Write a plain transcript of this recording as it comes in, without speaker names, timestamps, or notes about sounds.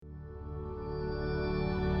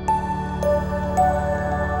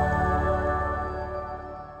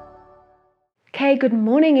Okay, good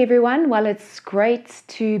morning everyone. Well, it's great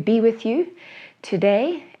to be with you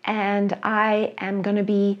today, and I am going to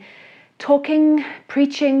be talking,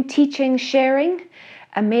 preaching, teaching, sharing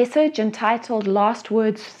a message entitled Last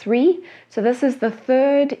Words 3. So this is the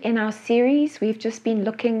third in our series. We've just been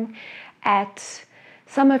looking at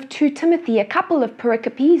some of 2 Timothy, a couple of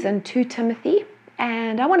pericopes in 2 Timothy,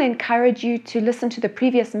 and I want to encourage you to listen to the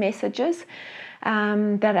previous messages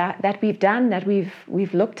that we've done, that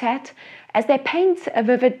we've looked at, as they paint a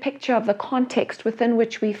vivid picture of the context within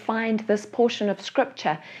which we find this portion of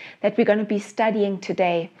scripture that we're going to be studying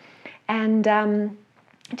today. And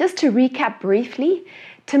just to recap briefly,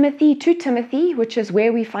 2 Timothy, which is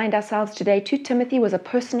where we find ourselves today, 2 Timothy was a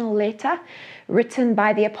personal letter written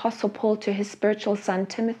by the Apostle Paul to his spiritual son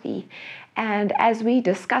Timothy. And as we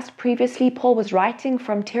discussed previously, Paul was writing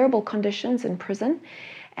from terrible conditions in prison,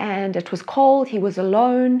 and it was cold. He was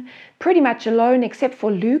alone, pretty much alone except for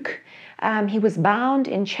Luke. He was bound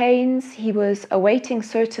in chains. He was awaiting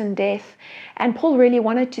certain death. And Paul really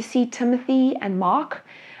wanted to see Timothy and Mark.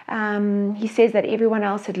 He says that everyone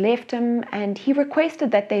else had left him, and he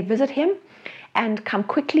requested that they visit him and come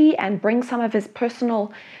quickly and bring some of his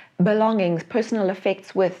personal belongings, personal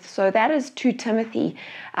effects with. So that is 2 Timothy.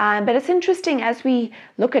 But it's interesting as we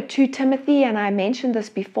look at 2 Timothy, and I mentioned this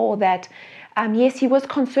before, that yes, he was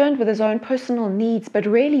concerned with his own personal needs, but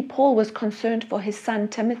really Paul was concerned for his son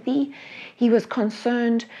Timothy. He was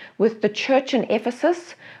concerned with the church in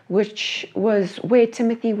Ephesus, which was where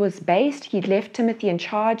Timothy was based. He'd left Timothy in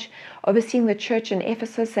charge, overseeing the church in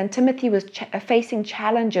Ephesus, and Timothy was facing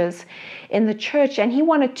challenges in the church, and he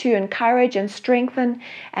wanted to encourage and strengthen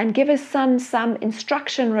and give his son some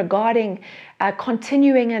instruction regarding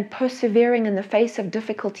continuing and persevering in the face of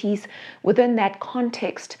difficulties within that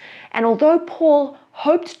context. And although Paul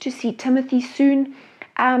hoped to see Timothy soon,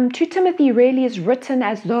 2 Timothy really is written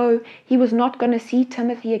as though he was not going to see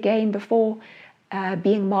Timothy again before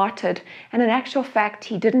being martyred. And in actual fact,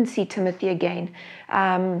 he didn't see Timothy again.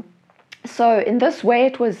 So in this way,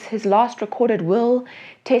 it was his last recorded will,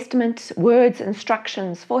 testament, words,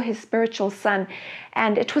 instructions for his spiritual son.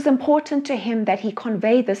 And it was important to him that he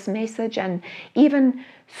convey this message, and even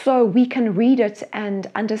so we can read it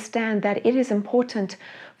and understand that it is important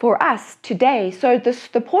for us today. So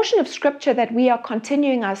the portion of scripture that we are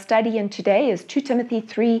continuing our study in today is 2 Timothy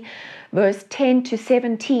 3, verse 10 to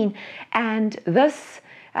 17. And this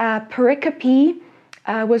pericope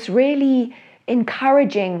was really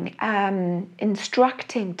encouraging,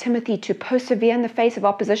 instructing Timothy to persevere in the face of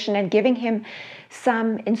opposition and giving him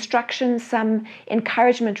some instructions, some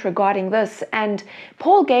encouragement regarding this. And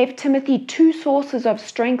Paul gave Timothy 2 sources of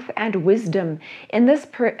strength and wisdom in this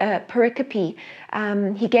pericope.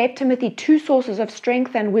 He gave Timothy 2 sources of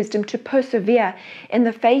strength and wisdom to persevere in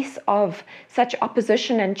the face of such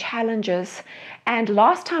opposition and challenges. And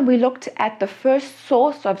last time we looked at the first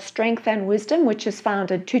source of strength and wisdom, which is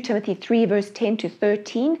found in 2 Timothy 3, verse 10 to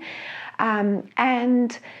 13.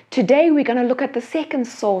 And today we're going to look at the second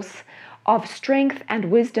source of strength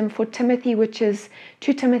and wisdom for Timothy, which is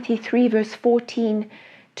 2 Timothy 3, verse 14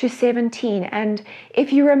 to 17. And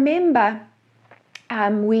if you remember,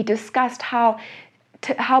 we discussed how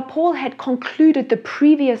Paul had concluded the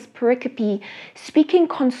previous pericope speaking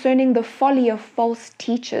concerning the folly of false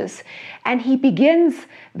teachers. And he begins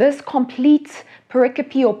this complete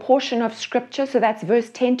pericope or portion of scripture, so that's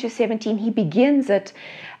verse 10 to 17, he begins it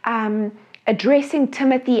addressing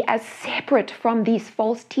Timothy as separate from these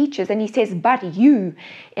false teachers. And he says, but you,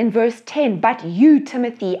 in verse 10, but you,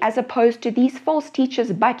 Timothy, as opposed to these false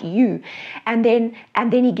teachers, but you. And then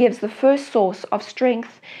he gives the first source of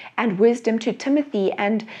strength and wisdom to Timothy.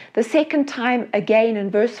 And the second time again in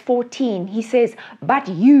verse 14, he says, but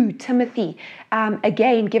you, Timothy,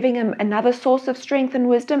 again, giving him another source of strength and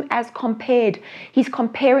wisdom as compared. He's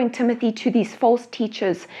comparing Timothy to these false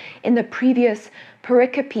teachers in the previous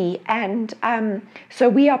pericope. And so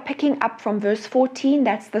we are picking up from verse 14.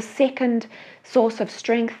 That's the second source of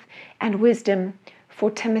strength and wisdom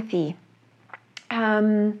for Timothy.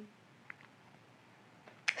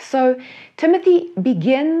 So Timothy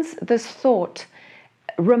begins this thought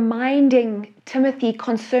reminding Timothy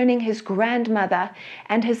concerning his grandmother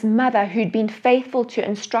and his mother, who'd been faithful to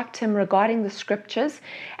instruct him regarding the scriptures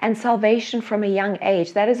and salvation from a young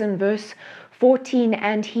age. That is in verse 14,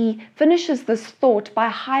 and he finishes this thought by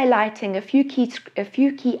highlighting a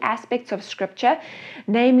few key aspects of scripture,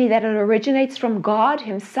 namely that it originates from God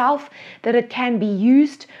himself, that it can be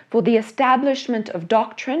used for the establishment of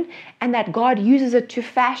doctrine, and that God uses it to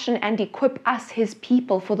fashion and equip us, his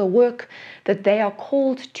people, for the work that they are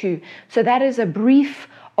called to. So that is a brief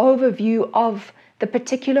overview of the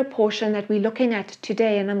particular portion that we're looking at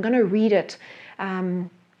today, and I'm going to read it.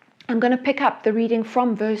 I'm going to pick up the reading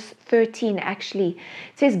from verse 13 actually.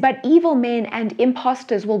 It says, "But evil men and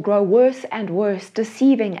impostors will grow worse and worse,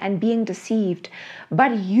 deceiving and being deceived.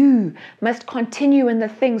 But you must continue in the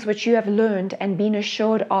things which you have learned and been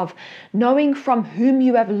assured of, knowing from whom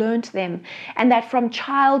you have learned them, and that from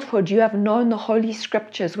childhood you have known the Holy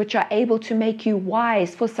Scriptures, which are able to make you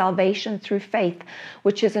wise for salvation through faith,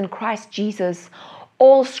 which is in Christ Jesus.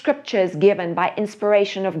 All Scripture is given by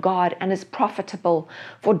inspiration of God and is profitable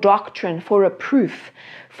for doctrine, for reproof,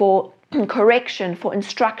 for correction, for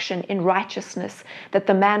instruction in righteousness, that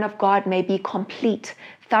the man of God may be complete,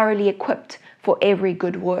 thoroughly equipped for every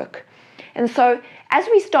good work." And so, as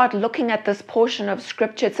we start looking at this portion of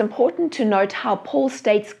Scripture, it's important to note how Paul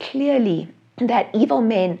states clearly that evil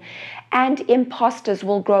men and impostors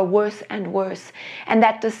will grow worse and worse, and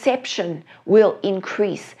that deception will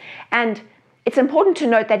increase. And it's important to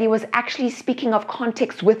note that he was actually speaking of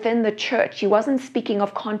context within the church. He wasn't speaking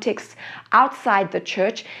of context outside the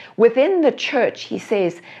church. Within the church, he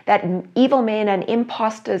says that evil men and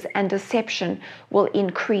impostors and deception will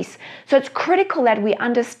increase. So it's critical that we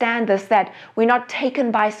understand this, that we're not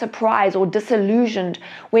taken by surprise or disillusioned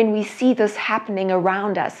when we see this happening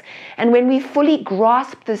around us. And when we fully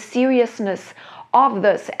grasp the seriousness of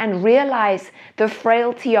this and realize the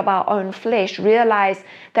frailty of our own flesh, realize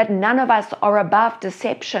that none of us are above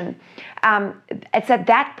deception, it's at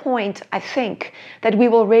that point, I think, that we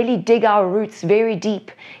will really dig our roots very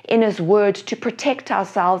deep in His Word to protect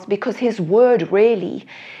ourselves, because His Word really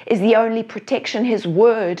is the only protection. His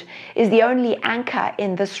Word is the only anchor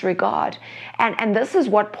in this regard. And this is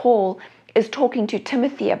what Paul is talking to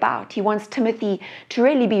Timothy about. He wants Timothy to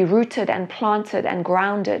really be rooted and planted and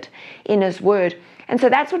grounded in His Word. And so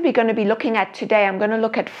that's what we're going to be looking at today. I'm going to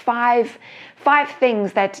look at five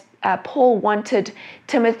things that Paul wanted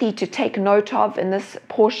Timothy to take note of in this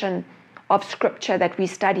portion of Scripture that we're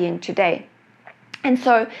studying today. And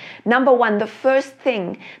so, number one, the first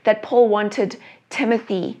thing that Paul wanted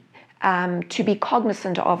Timothy to be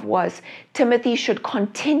cognizant of was Timothy should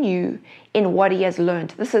continue in what he has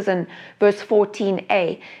learned. This is in verse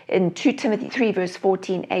 14a. In 2 Timothy 3 verse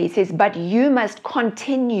 14a, it says, "But you must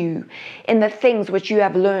continue in the things which you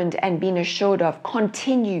have learned and been assured of."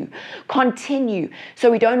 Continue. So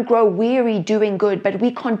we don't grow weary doing good, but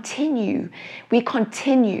we continue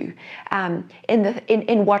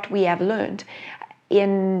in what we have learned.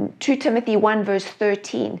 In 2 Timothy 1 verse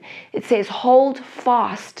 13, it says, "Hold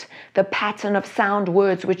fast the pattern of sound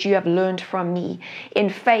words which you have learned from me in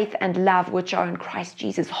faith and love which are in Christ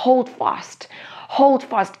Jesus." Hold fast,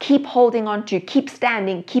 keep holding on to, keep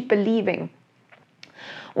standing, keep believing.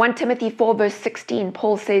 1 Timothy 4 verse 16,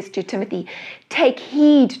 Paul says to Timothy, "Take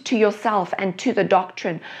heed to yourself and to the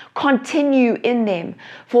doctrine. Continue in them,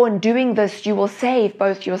 for in doing this you will save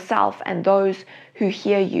both yourself and those who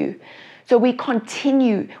hear you." So we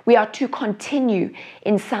are to continue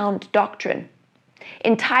in sound doctrine.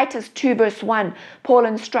 In Titus 2 verse 1, Paul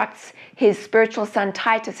instructs his spiritual son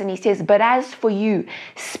Titus, and he says, "But as for you,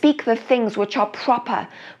 speak the things which are proper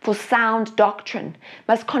for sound doctrine."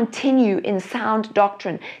 Must continue in sound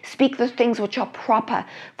doctrine. Speak the things which are proper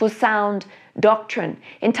for sound doctrine.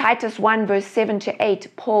 In Titus 1 verse 7 to 8,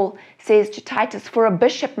 Paul says to Titus, "For a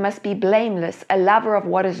bishop must be blameless, a lover of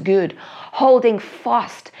what is good, holding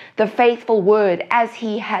fast the faithful word as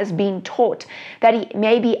he has been taught, that he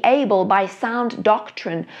may be able by sound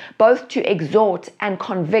doctrine both to exhort and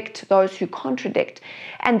convict those who contradict."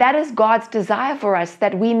 And that is God's desire for us,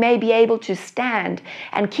 that we may be able to stand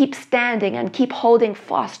and keep standing and keep holding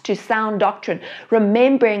fast to sound doctrine,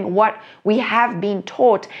 remembering what we have been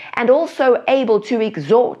taught, and also able to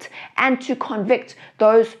exhort and to convict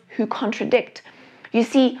those who contradict. You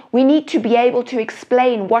see, we need to be able to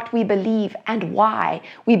explain what we believe and why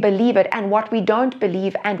we believe it, and what we don't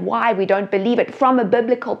believe and why we don't believe it from a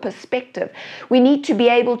biblical perspective. We need to be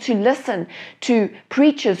able to listen to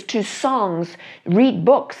preachers, to songs, read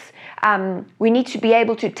books. We need to be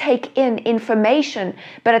able to take in information,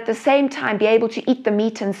 but at the same time be able to eat the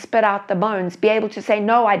meat and spit out the bones, be able to say,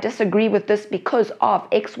 "No, I disagree with this because of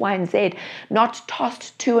X, Y, and Z," not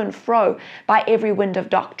tossed to and fro by every wind of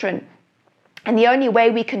doctrine. And the only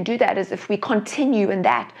way we can do that is if we continue in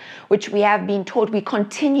that which we have been taught. We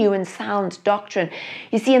continue in sound doctrine.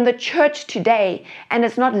 You see, in the church today, and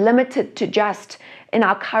it's not limited to just in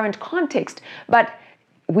our current context, but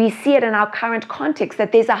we see it in our current context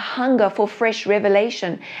that there's a hunger for fresh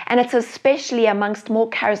revelation, and it's especially amongst more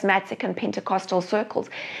charismatic and Pentecostal circles.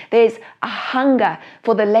 There's a hunger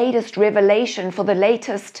for the latest revelation, for the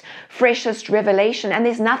latest, freshest revelation, and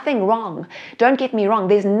there's nothing wrong. Don't get me wrong,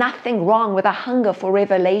 there's nothing wrong with a hunger for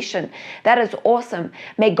revelation. That is awesome.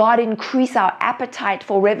 May God increase our appetite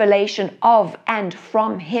for revelation of and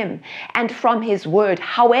from Him and from His Word.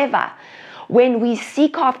 However, when we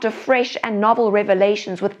seek after fresh and novel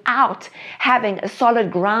revelations without having a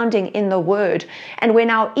solid grounding in the Word, and when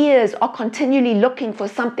our ears are continually looking for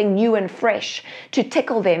something new and fresh to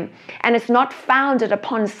tickle them, and it's not founded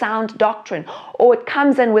upon sound doctrine, or it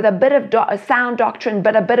comes in with a bit of sound doctrine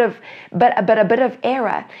but a bit of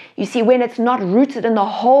error. You see, when it's not rooted in the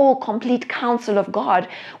whole complete counsel of God,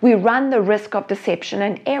 we run the risk of deception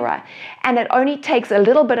and error. And it only takes a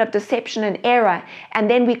little bit of deception and error, and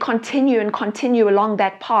then we continue along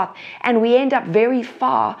that path, and we end up very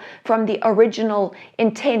far from the original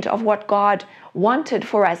intent of what God wanted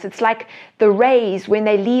for us. It's like the rays, when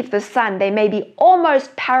they leave the sun, they may be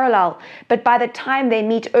almost parallel, but by the time they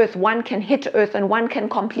meet Earth, one can hit Earth and one can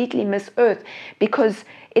completely miss Earth, because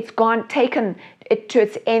it's taken it to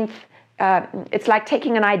its nth. It's like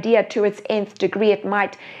taking an idea to its nth degree. It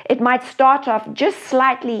might start off just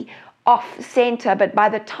slightly off center, but by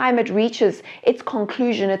the time it reaches its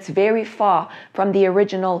conclusion, it's very far from the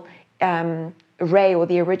original ray or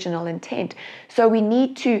the original intent. So we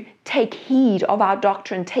need to take heed of our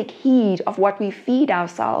doctrine, take heed of what we feed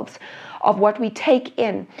ourselves, of what we take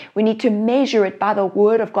in. We need to measure it by the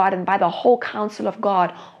Word of God and by the whole counsel of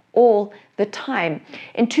God all the time.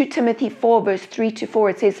 In 2 Timothy 4 verse 3-4,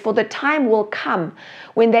 it says, "For the time will come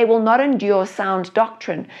when they will not endure sound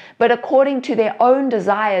doctrine, but according to their own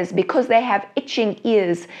desires, because they have itching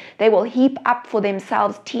ears, they will heap up for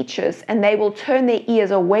themselves teachers, and they will turn their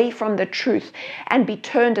ears away from the truth and be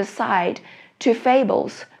turned aside to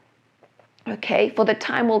fables." Okay, for the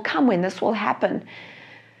time will come when this will happen.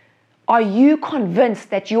 Are you convinced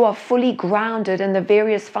that you are fully grounded in the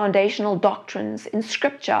various foundational doctrines in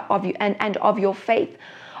Scripture of you and of your faith?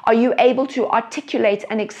 Are you able to articulate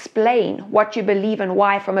and explain what you believe and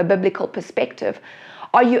why from a biblical perspective?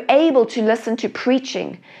 Are you able to listen to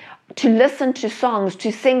preaching, to listen to songs,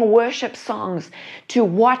 to sing worship songs, to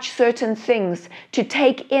watch certain things, to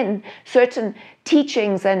take in certain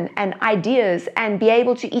teachings and ideas, and be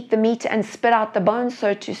able to eat the meat and spit out the bones,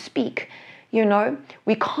 so to speak? You know,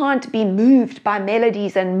 we can't be moved by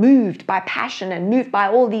melodies and moved by passion and moved by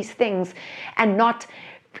all these things and not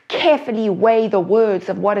carefully weigh the words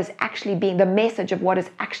of what is actually being, the message of what is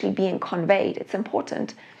actually being conveyed. It's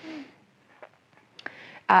important.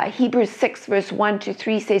 Hebrews 6 verse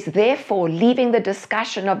 1-3 says, "Therefore, leaving the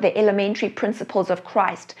discussion of the elementary principles of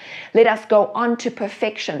Christ, let us go on to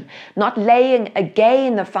perfection, not laying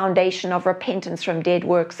again the foundation of repentance from dead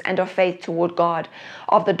works and of faith toward God,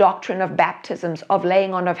 of the doctrine of baptisms, of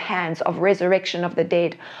laying on of hands, of resurrection of the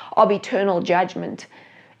dead, of eternal judgment."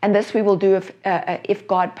 And this we will do if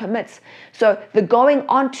God permits. So the going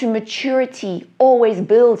on to maturity always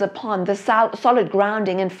builds upon the solid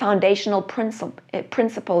grounding and foundational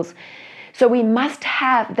principles. So we must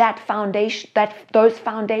have that foundation, those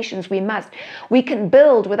foundations. We can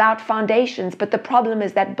build without foundations, but the problem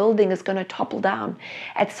is that building is going to topple down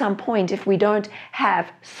at some point if we don't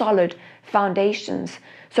have solid foundations.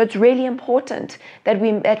 So it's really important that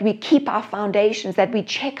we keep our foundations, that we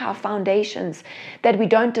check our foundations, that we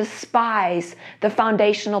don't despise the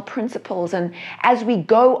foundational principles. And as we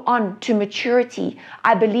go on to maturity,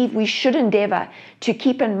 I believe we should endeavor to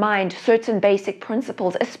keep in mind certain basic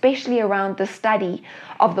principles, especially around the study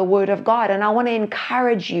of the Word of God. And I want to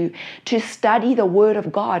encourage you to study the Word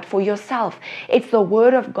of God for yourself. It's the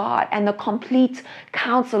Word of God and the complete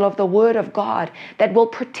counsel of the Word of God that will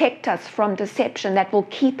protect us from deception, that will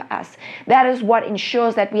keep us. That is what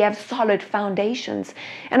ensures that we have solid foundations.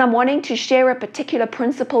 And I'm wanting to share a particular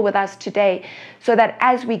principle with us today, so that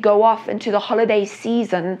as we go off into the holiday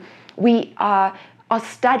season, we are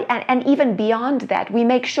study, and even beyond that, we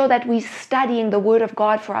make sure that we're studying the Word of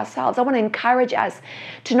God for ourselves. I want to encourage us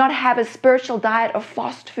to not have a spiritual diet of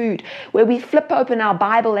fast food where we flip open our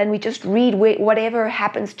Bible and we just read whatever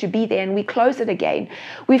happens to be there and we close it again.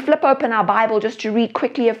 We flip open our Bible just to read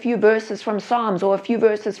quickly a few verses from Psalms or a few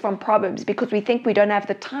verses from Proverbs because we think we don't have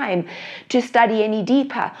the time to study any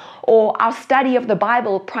deeper. Or our study of the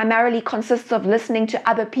Bible primarily consists of listening to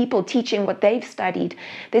other people teaching what they've studied.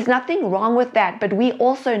 There's nothing wrong with that, but we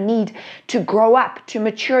also need to grow up to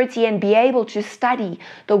maturity and be able to study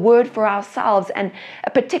the Word for ourselves. And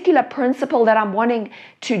a particular principle that I'm wanting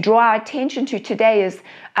to draw our attention to today is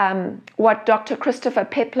what Dr. Christopher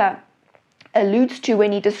Pepler alludes to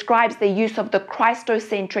when he describes the use of the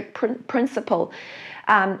Christocentric principle,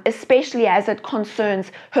 especially as it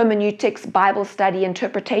concerns hermeneutics, Bible study,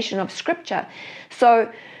 interpretation of Scripture.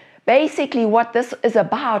 So basically what this is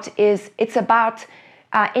about is it's about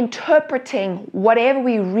interpreting whatever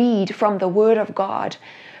we read from the Word of God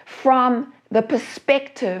from the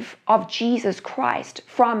perspective of Jesus Christ,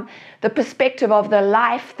 from the perspective of the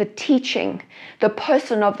life, the teaching, the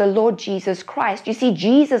person of the Lord Jesus Christ. You see,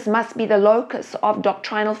 Jesus must be the locus of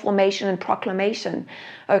doctrinal formation and proclamation,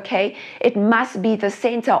 okay? It must be the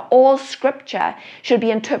center. All Scripture should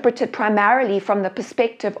be interpreted primarily from the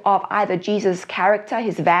perspective of either Jesus' character,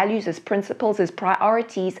 his values, his principles, his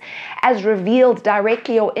priorities, as revealed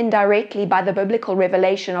directly or indirectly by the biblical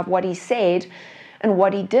revelation of what he said and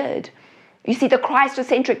what he did. You see, the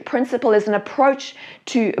Christocentric principle is an approach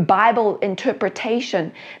to Bible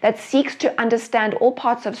interpretation that seeks to understand all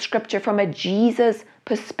parts of Scripture from a Jesus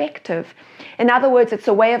perspective. In other words, it's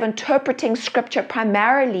a way of interpreting Scripture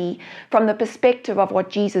primarily from the perspective of what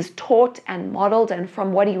Jesus taught and modeled and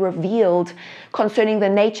from what he revealed concerning the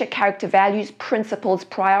nature, character, values, principles,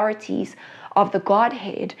 priorities of the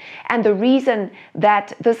Godhead. And the reason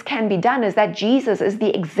that this can be done is that Jesus is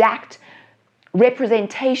the exact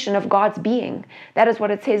representation of God's being. That is what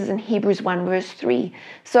it says in Hebrews 1 verse 3.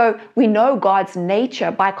 So we know God's nature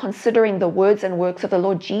by considering the words and works of the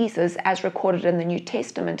Lord Jesus as recorded in the New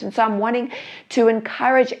Testament. And so I'm wanting to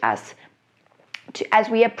encourage us as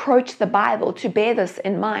we approach the Bible to bear this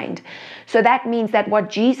in mind. So that means that what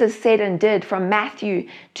Jesus said and did from Matthew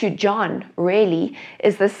to John really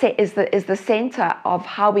is the center of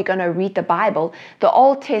how we're going to read the Bible. The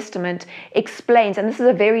Old Testament explains, and this is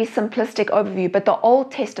a very simplistic overview, but the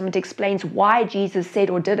Old Testament explains why Jesus said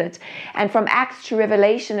or did it. And from Acts to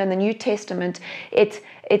Revelation in the New Testament,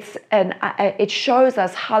 it shows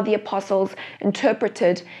us how the apostles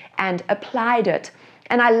interpreted and applied it.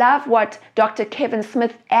 And I love what Dr. Kevin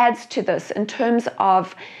Smith adds to this in terms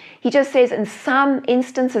of, he just says in some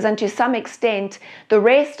instances and to some extent, the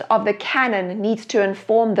rest of the canon needs to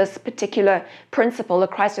inform this particular principle, the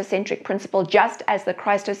Christocentric principle, just as the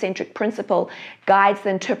Christocentric principle guides the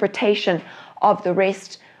interpretation of the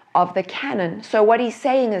rest of the canon. So what he's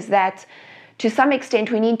saying is that to some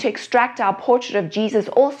extent, we need to extract our portrait of Jesus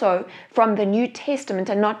also from the New Testament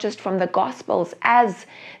and not just from the Gospels, as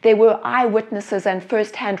they were eyewitnesses and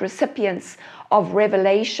first-hand recipients of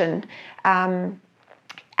revelation, and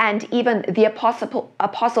even the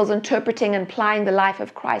apostles interpreting and applying the life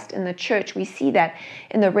of Christ in the church. We see that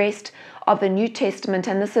in the rest of the New Testament,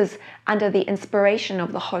 and this is under the inspiration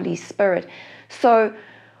of the Holy Spirit. So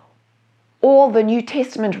all the New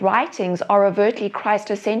Testament writings are overtly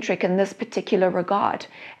Christocentric in this particular regard,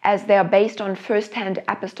 as they are based on first-hand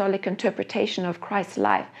apostolic interpretation of Christ's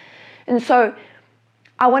life. And so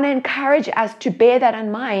I want to encourage us to bear that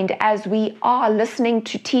in mind as we are listening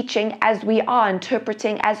to teaching, as we are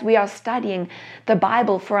interpreting, as we are studying the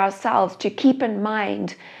Bible for ourselves, to keep in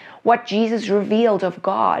mind what Jesus revealed of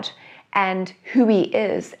God and who he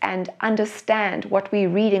is, and understand what we're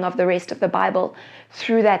reading of the rest of the Bible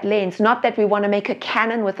through that lens. Not that we want to make a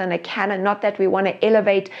canon within a canon, not that we want to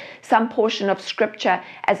elevate some portion of Scripture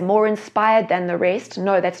as more inspired than the rest.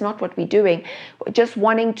 No, that's not what we're doing. We're just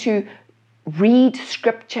wanting to read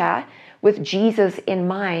Scripture with Jesus in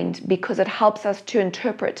mind, because it helps us to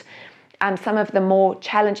interpret some of the more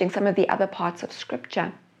challenging, some of the other parts of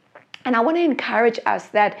Scripture. And I want to encourage us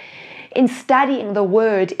that in studying the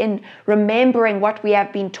Word, in remembering what we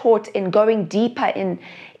have been taught, in going deeper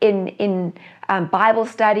in Bible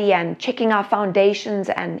study and checking our foundations,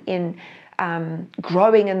 and in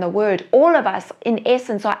growing in the Word, all of us, in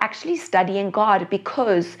essence, are actually studying God,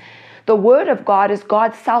 because the Word of God is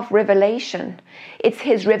God's self-revelation. It's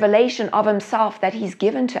his revelation of himself that he's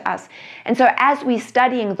given to us. And so as we're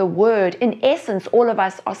studying the Word, in essence, all of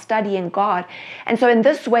us are studying God. And so in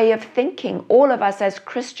this way of thinking, all of us as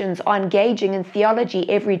Christians are engaging in theology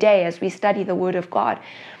every day as we study the Word of God.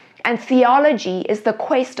 And theology is the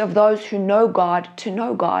quest of those who know God to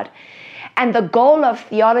know God. And the goal of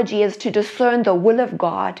theology is to discern the will of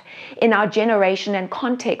God in our generation and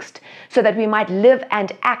context, so that we might live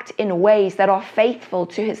and act in ways that are faithful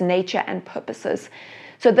to his nature and purposes.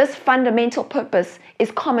 So this fundamental purpose is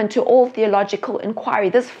common to all theological inquiry.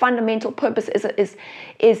 This fundamental purpose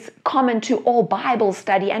is common to all Bible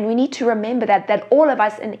study. And we need to remember that all of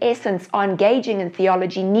us, in essence, are engaging in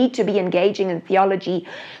theology, need to be engaging in theology,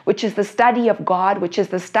 which is the study of God, which is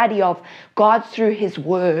the study of God through his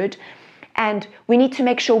Word. And we need to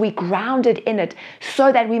make sure we're grounded in it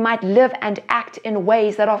so that we might live and act in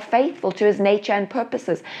ways that are faithful to his nature and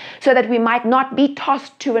purposes, so that we might not be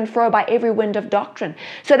tossed to and fro by every wind of doctrine,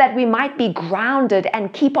 so that we might be grounded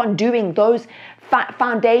and keep on doing those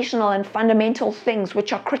foundational and fundamental things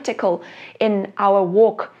which are critical in our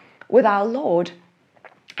walk with our Lord.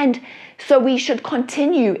 And so we should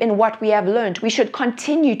continue in what we have learned. We should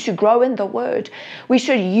continue to grow in the Word. We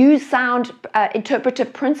should use sound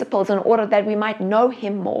interpretive principles in order that we might know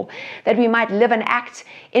him more, that we might live and act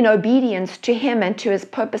in obedience to him and to his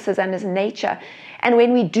purposes and his nature. And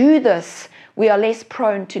when we do this, we are less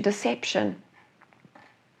prone to deception.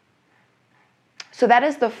 So that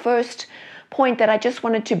is the first point that I just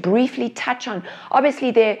wanted to briefly touch on.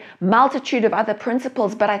 Obviously, there are a multitude of other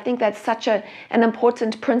principles, but I think that's such an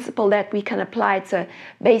important principle that we can apply. It's a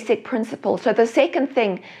basic principle. So the second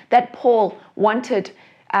thing that Paul wanted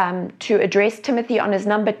to address Timothy on is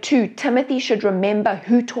number 2. Timothy should remember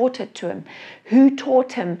who taught it to him, who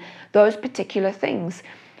taught him those particular things.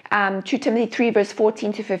 2 Timothy 3 verse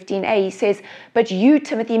 14 to 15a, he says, "But you,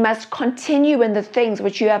 Timothy, must continue in the things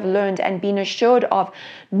which you have learned and been assured of,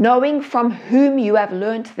 knowing from whom you have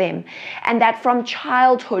learned them, and that from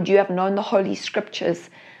childhood you have known the Holy Scriptures."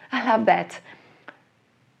 I love that.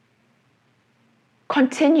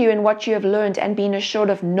 Continue in what you have learned and been assured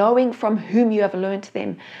of, knowing from whom you have learned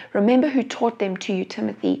them. Remember who taught them to you,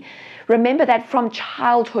 Timothy. Remember that from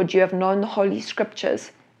childhood you have known the Holy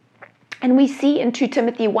Scriptures. And we see in 2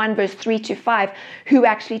 Timothy 1 verse 3 to 5 who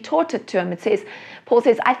actually taught it to him. It says, Paul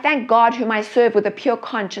says, "I thank God whom I serve with a pure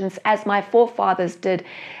conscience, as my forefathers did,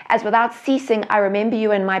 as without ceasing I remember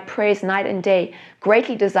you in my prayers night and day,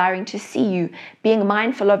 greatly desiring to see you, being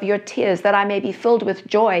mindful of your tears, that I may be filled with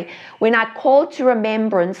joy, when I call to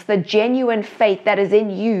remembrance the genuine faith that is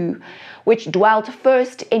in you, which dwelt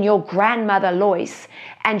first in your grandmother Lois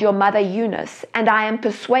and your mother Eunice, and I am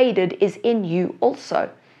persuaded is in you also."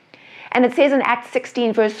 And it says in Acts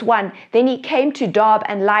 16 verse 1, "Then he came to Derbe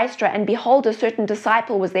and Lystra, and behold, a certain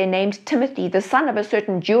disciple was there named Timothy, the son of a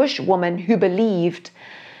certain Jewish woman who believed,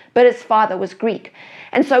 but his father was Greek."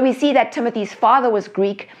 And so we see that Timothy's father was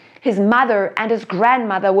Greek. His mother and his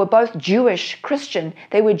grandmother were both Jewish, Christian.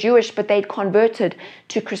 They were Jewish, but they'd converted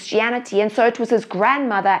to Christianity. And so it was his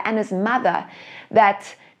grandmother and his mother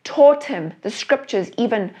that taught him the scriptures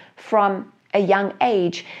even from a young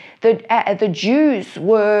age. The Jews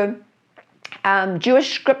were...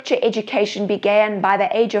 Jewish scripture education began by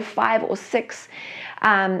the age of 5 or 6,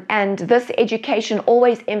 and this education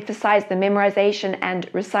always emphasized the memorization and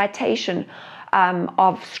recitation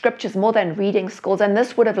of scriptures more than reading skills. And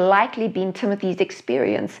this would have likely been Timothy's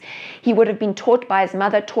experience. He would have been taught by his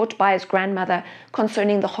mother, taught by his grandmother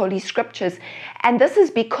concerning the Holy Scriptures. And this is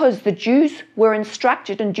because the Jews were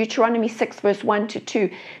instructed in Deuteronomy 6 verse 1 to 2.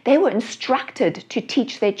 They were instructed to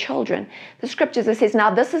teach their children the Scriptures. It says, "Now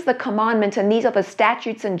this is the commandment, and these are the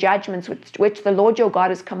statutes and judgments which the Lord your God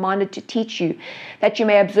has commanded to teach you, that you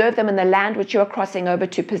may observe them in the land which you are crossing over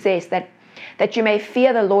to possess, that you may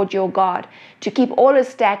fear the Lord your God, to keep all his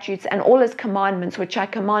statutes and all his commandments which I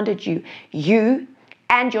commanded you, you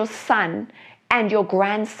and your son and your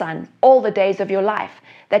grandson, all the days of your life,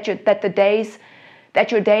 that your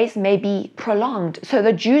days may be prolonged." So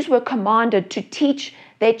the Jews were commanded to teach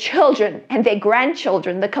their children and their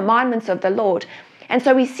grandchildren the commandments of the Lord. And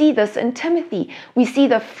so we see this in Timothy. We see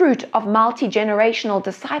the fruit of multi-generational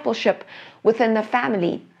discipleship within the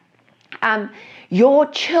family. Your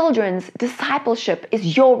children's discipleship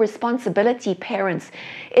is your responsibility, parents.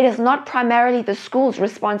 It is not primarily the school's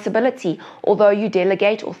responsibility, although you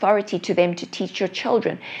delegate authority to them to teach your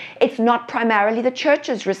children. It's not primarily the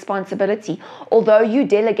church's responsibility, although you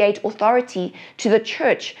delegate authority to the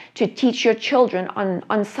church to teach your children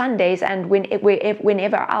on Sundays and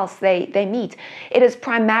whenever else they meet. It is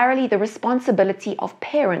primarily the responsibility of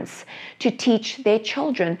parents to teach their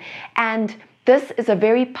children. And this is a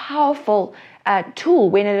very powerful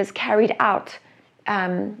tool when it is carried out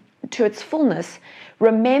to its fullness.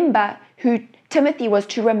 Remember who Timothy was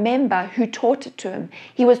to remember who taught it to him.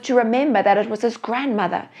 He was to remember that it was his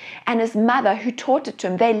grandmother and his mother who taught it to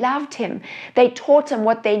him. They loved him. They taught him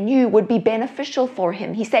what they knew would be beneficial for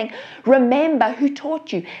him. He's saying, remember who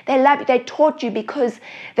taught you. They loved you. They taught you because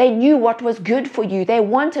they knew what was good for you. They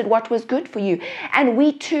wanted what was good for you. And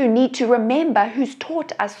we too need to remember who's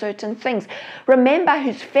taught us certain things. Remember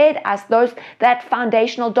who's fed us that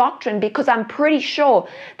foundational doctrine, because I'm pretty sure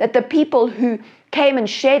that the people who came and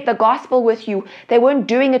shared the gospel with you, they weren't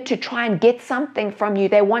doing it to try and get something from you.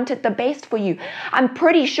 They wanted the best for you. I'm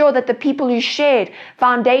pretty sure that the people who shared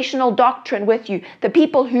foundational doctrine with you, the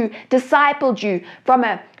people who discipled you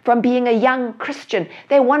from being a young Christian,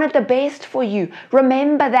 they wanted the best for you.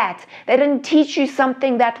 Remember that. They didn't teach you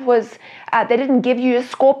something that was, they didn't give you a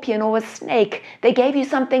scorpion or a snake. They gave you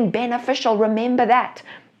something beneficial. Remember that.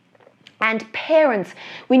 And parents,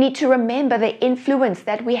 we need to remember the influence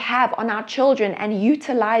that we have on our children and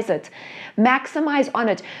utilize it. Maximize on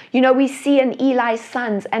it. You know, we see in Eli's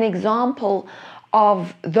sons an example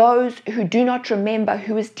of those who do not remember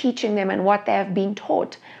who is teaching them and what they have been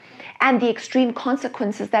taught, and the extreme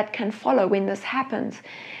consequences that can follow when this happens.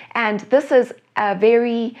 And this is a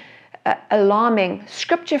very alarming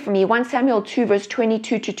scripture for me. 1 Samuel 2 verse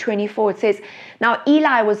 22 to 24, it says, "Now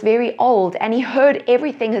Eli was very old, and he heard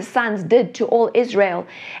everything his sons did to all Israel,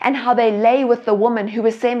 and how they lay with the woman who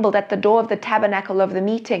assembled at the door of the tabernacle of the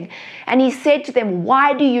meeting. And he said to them,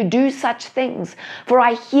 'Why do you do such things? For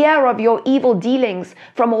I hear of your evil dealings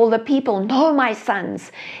from all the people. No, my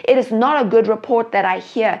sons, it is not a good report that I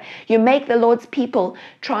hear. You make the Lord's people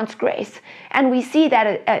transgress.'" And we see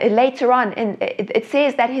that later on, it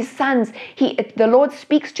says that his sons, the Lord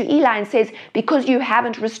speaks to Eli and says, "Because you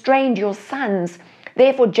haven't restrained your sons,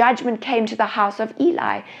 therefore judgment came to the house of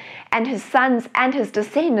Eli." And his sons and his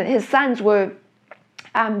descendants, his sons were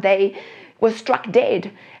struck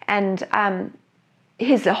dead, and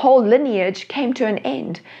his whole lineage came to an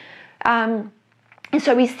end. And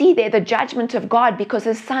so we see there the judgment of God because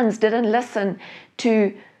his sons didn't listen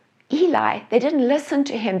to Eli. They didn't listen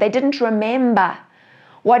to him. They didn't remember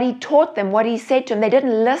what he taught them, what he said to them. They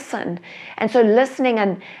didn't listen. And so listening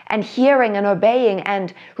and hearing and obeying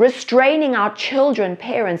and restraining our children,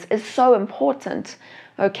 parents, is so important,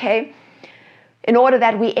 okay, in order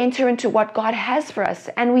that we enter into what God has for us.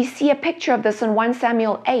 And we see a picture of this in 1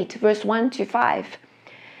 Samuel 8, verse 1 to 5.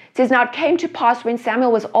 It says, "Now it came to pass when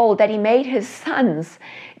Samuel was old that he made his sons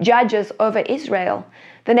judges over Israel.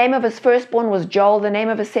 The name of his firstborn was Joel, the name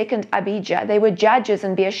of his second Abijah. They were judges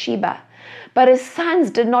in Beersheba. But his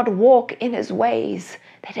sons did not walk in his ways."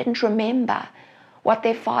 They didn't remember what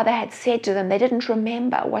their father had said to them. They didn't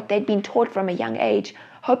remember what they'd been taught from a young age.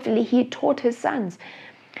 Hopefully he had taught his sons.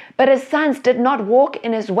 "But his sons did not walk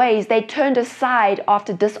in his ways. They turned aside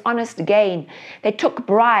after dishonest gain. They took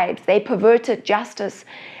bribes. They perverted justice.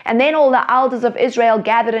 And then all the elders of Israel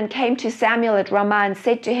gathered and came to Samuel at Ramah and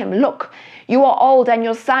said to him, 'Look, you are old and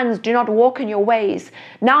your sons do not walk in your ways.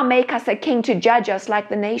 Now make us a king to judge us like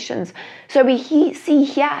the nations.'" So we see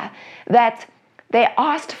here that they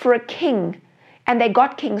asked for a king, and they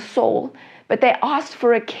got King Saul, but they asked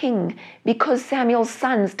for a king because Samuel's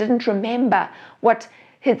sons didn't remember what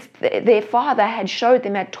their father had showed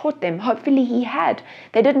them, had taught them. Hopefully he had.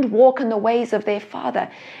 They didn't walk in the ways of their father.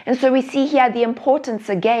 And so we see here the importance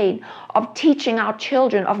again of teaching our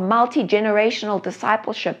children, of multi-generational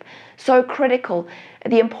discipleship. So critical.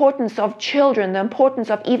 The importance of children, the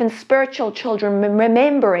importance of even spiritual children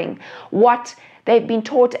remembering what they've been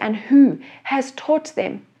taught and who has taught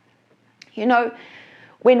them. You know,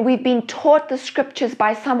 when we've been taught the scriptures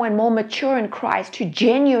by someone more mature in Christ who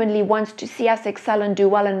genuinely wants to see us excel and do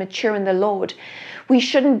well and mature in the Lord, we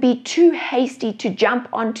shouldn't be too hasty to jump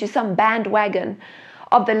onto some bandwagon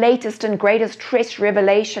of the latest and greatest fresh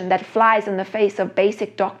revelation that flies in the face of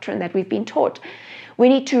basic doctrine that we've been taught. We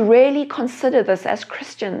need to really consider this as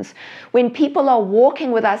Christians. When people are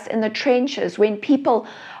walking with us in the trenches, when people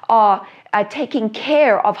are taking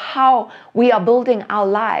care of how we are building our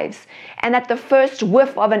lives, and at the first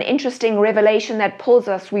whiff of an interesting revelation that pulls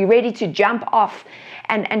us, we're ready to jump off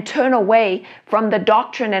and turn away from the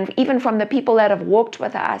doctrine and even from the people that have walked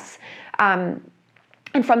with us, and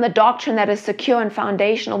from the doctrine that is secure and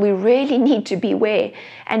foundational. We really need to beware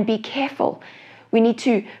and be careful. We need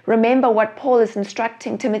to remember what Paul is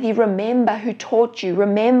instructing Timothy. Remember who taught you.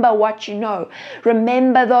 Remember what you know.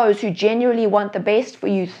 Remember those who genuinely want the best for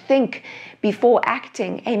you. Think before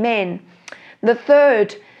acting. Amen.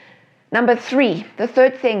 Number three, the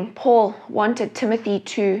third thing Paul wanted Timothy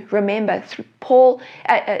to remember. Paul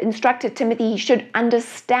instructed Timothy he should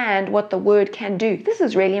understand what the word can do. This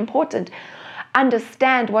is really important.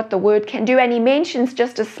 Understand what the word can do. And he mentions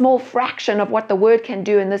just a small fraction of what the word can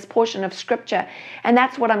do in this portion of scripture. And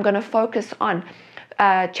that's what I'm going to focus on.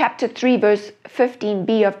 Chapter 3, verse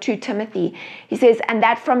 15b of 2 Timothy. He says, "And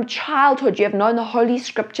that from childhood you have known the holy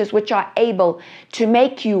scriptures, which are able to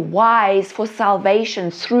make you wise for salvation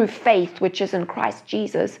through faith, which is in Christ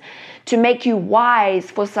Jesus." To make you wise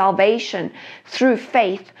for salvation through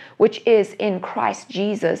faith, which is in Christ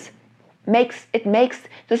Jesus. It makes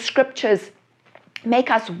the scriptures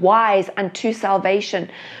make us wise unto salvation.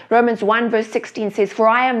 Romans 1 verse 16 says, "For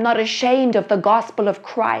I am not ashamed of the gospel of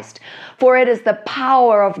Christ, for it is the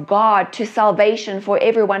power of God to salvation for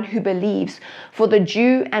everyone who believes, for the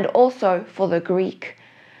Jew and also for the Greek."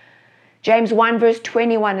 James 1 verse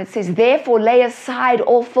 21, it says, "Therefore lay aside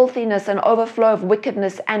all filthiness and overflow of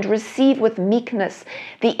wickedness, and receive with meekness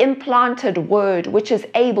the implanted word, which is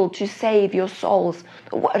able to save your souls."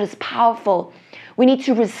 The word is powerful. We need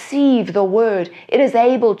to receive the word. It is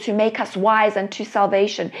able to make us wise unto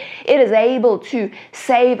salvation. It is able to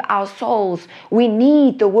save our souls. We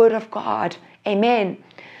need the word of God. Amen.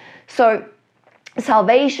 So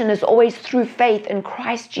salvation is always through faith in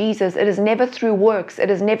Christ Jesus. It is never through works.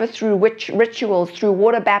 It is never through rituals, through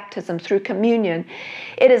water baptism, through communion.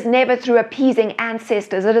 It is never through appeasing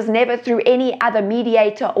ancestors. It is never through any other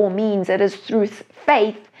mediator or means. It is through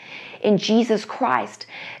faith in Jesus Christ.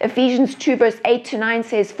 Ephesians 2 verse 8 to 9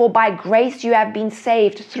 says, "For by grace you have been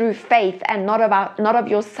saved through faith, and not of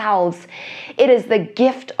yourselves. It is the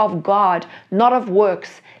gift of God, not of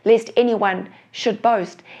works, lest anyone should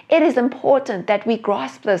boast." It is important that we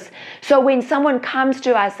grasp this. So when someone comes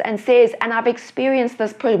to us and says, and we've experienced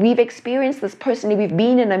this personally, we've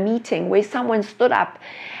been in a meeting where someone stood up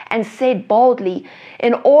and said boldly,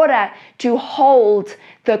 in order to hold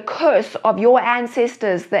the curse of your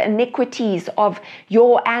ancestors, the iniquities of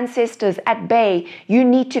your ancestors at bay, you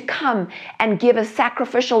need to come and give a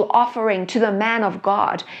sacrificial offering to the man of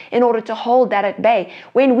God in order to hold that at bay.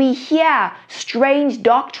 When we hear strange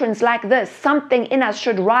doctrines like this, something in us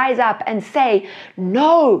should rise up and say,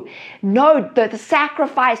 no, the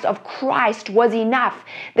sacrifice of Christ was enough.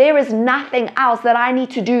 There is nothing else that I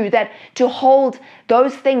need to do to hold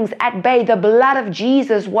those things at bay. The blood of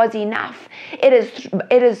Jesus was enough. It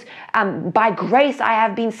is by grace I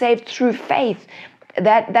have been saved through faith.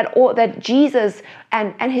 That Jesus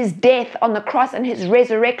and his death on the cross and his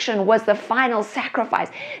resurrection was the final sacrifice.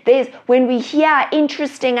 When we hear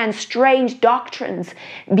interesting and strange doctrines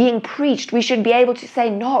being preached, we should be able to say,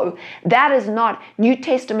 no, that is not New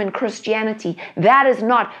Testament Christianity. That is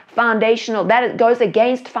not foundational. That goes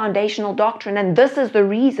against foundational doctrine. And this is the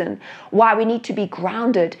reason why we need to be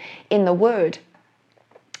grounded in the Word.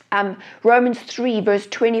 Romans 3 verse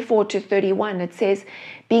 24 to 31, it says,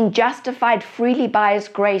 "Being justified freely by his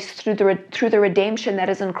grace through the redemption that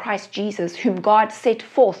is in Christ Jesus, whom God set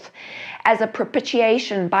forth as a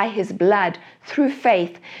propitiation by his blood through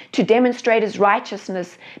faith to demonstrate his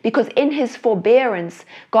righteousness, because in his forbearance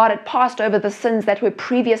God had passed over the sins that were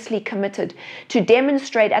previously committed, to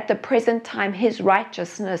demonstrate at the present time his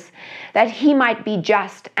righteousness, that he might be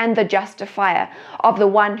just and the justifier of the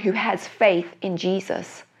one who has faith in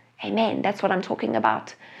Jesus." Amen. That's what I'm talking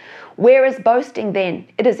about. Where is boasting then?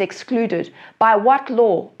 It is excluded. By what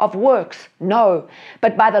law? Of works? No,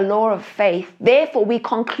 but by the law of faith. Therefore we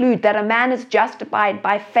conclude that a man is justified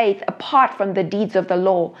by faith apart from the deeds of the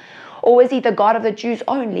law. Or is he the God of the Jews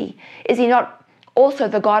only? Is he not also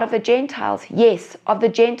the God of the Gentiles? Yes, of the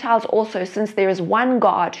Gentiles also, since there is one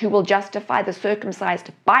God who will justify the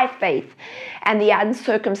circumcised by faith and the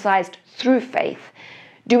uncircumcised through faith.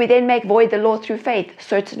 Do we then make void the law through faith?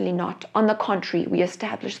 Certainly not. On the contrary, we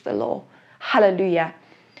establish the law. Hallelujah.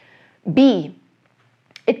 B,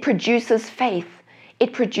 it produces faith.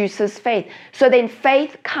 It produces faith. So then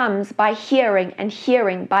faith comes by hearing, and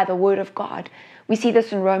hearing by the word of God. We see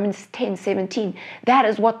this in Romans 10:17. That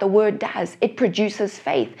is what the word does. It produces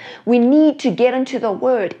faith. We need to get into the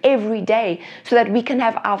word every day so that we can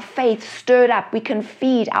have our faith stirred up. We can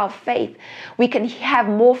feed our faith. We can have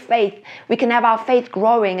more faith. We can have our faith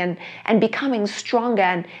growing and becoming stronger,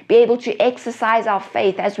 and be able to exercise our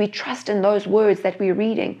faith as we trust in those words that we're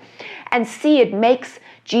reading. And see, it makes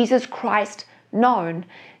Jesus Christ known.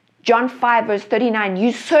 John 5 verse 39,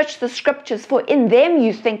 "You search the scriptures, for in them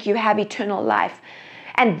you think you have eternal life.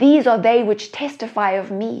 And these are they which testify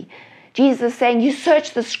of me." Jesus is saying, you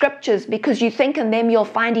search the scriptures because you think in them you'll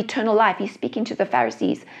find eternal life. He's speaking to the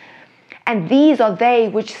Pharisees. "And these are they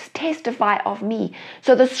which testify of me."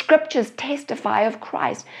 So the scriptures testify of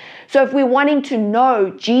Christ. So if we're wanting to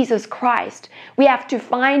know Jesus Christ, we have to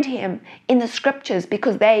find him in the scriptures,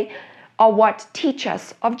 because they are what teach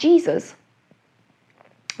us of Jesus.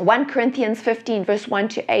 1 Corinthians 15 verse 1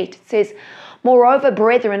 to 8 says, "Moreover,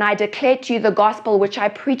 brethren, I declare to you the gospel which I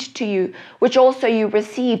preached to you, which also you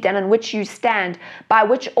received, and in which you stand, by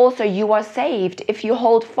which also you are saved, if you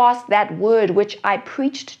hold fast that word which I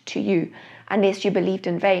preached to you, unless you believed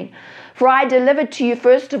in vain. For I delivered to you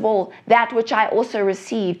first of all that which I also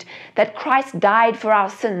received, that Christ died for our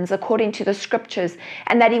sins according to the Scriptures,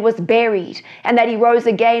 and that he was buried, and that he rose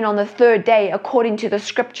again on the third day according to the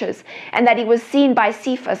Scriptures, and that he was seen by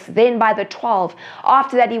Cephas, then by the 12.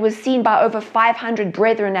 After that he was seen by over 500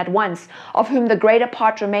 brethren at once, of whom the greater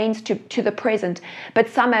part remains to the present, but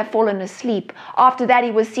some have fallen asleep. After that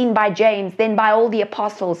he was seen by James, then by all the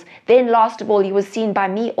apostles. Then last of all he was seen by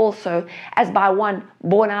me also, as by one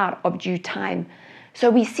born out of due time. So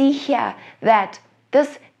we see here that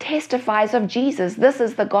this testifies of Jesus. This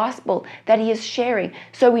is the gospel that he is sharing.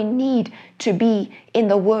 So we need to be in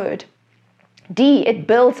the word. D, it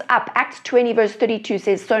builds up. Acts 20 verse 32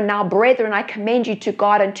 says, so now, brethren, I commend you to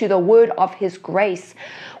God and to the word of his grace,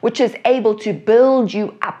 which is able to build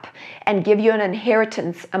you up and give you an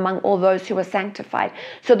inheritance among all those who are sanctified.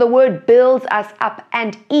 So the word builds us up.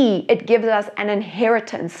 And E, it gives us an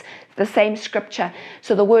inheritance. The same scripture.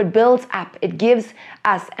 So the word builds up. It gives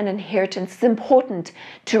us an inheritance. It's important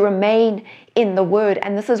to remain in the word.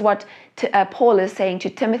 And this is what Paul is saying to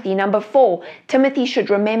Timothy. Number 4, Timothy should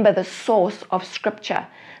remember the source of scripture.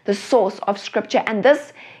 The source of scripture. And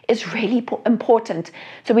this is really important.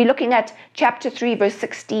 So we're looking at chapter 3 verse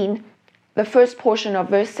 16, the first portion of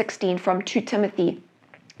verse 16 from 2 Timothy.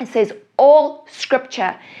 It says, all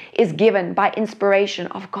scripture is given by inspiration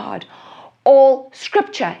of God. All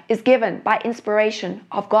scripture is given by inspiration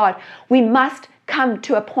of God. We must come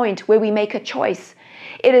to a point where we make a choice.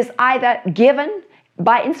 It is either given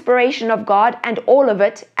by inspiration of God and all of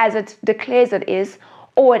it as it declares it is,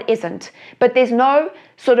 or it isn't. But there's no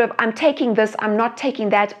sort of, I'm taking this, I'm not taking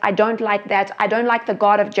that, I don't like that, I don't like the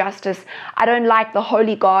God of justice, I don't like the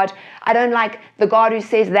holy God, I don't like the God who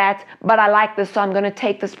says that, but I like this, so I'm going to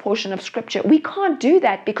take this portion of scripture. We can't do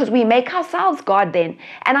that because we make ourselves God then.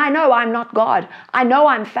 And I know I'm not God. I know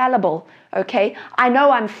I'm fallible. Okay, I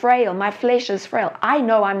know I'm frail. My flesh is frail. I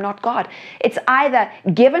know I'm not God. It's either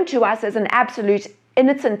given to us as an absolute in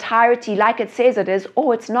its entirety, like it says it is,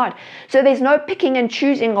 or it's not. So there's no picking and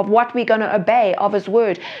choosing of what we're going to obey of his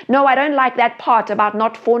word. No, I don't like that part about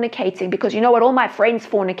not fornicating, because you know what? All my friends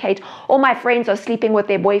fornicate. All my friends are sleeping with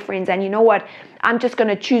their boyfriends, and you know what? I'm just going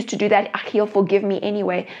to choose to do that. He'll forgive me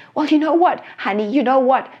anyway. Well, you know what, honey? You know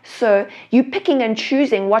what, sir? You picking and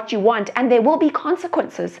choosing what you want, and there will be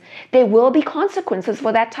consequences. There will be consequences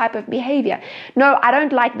for that type of behavior. No, I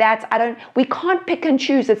don't like that. We can't pick and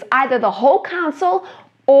choose. It's either the whole counsel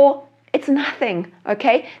or it's nothing,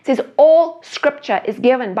 okay? It says all scripture is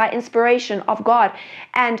given by inspiration of God.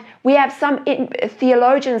 And we have some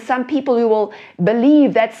theologians, some people who will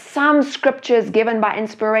believe that some scripture is given by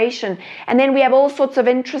inspiration. And then we have all sorts of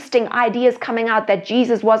interesting ideas coming out that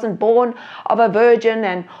Jesus wasn't born of a virgin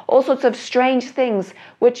and all sorts of strange things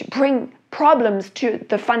which bring problems to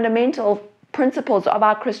the fundamental principles of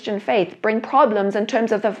our Christian faith, bring problems in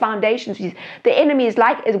terms of the foundations. The enemy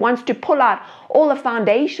wants to pull out all the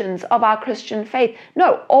foundations of our Christian faith.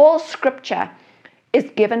 No, all scripture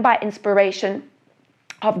is given by inspiration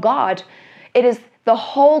of God. It is the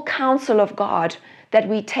whole counsel of God that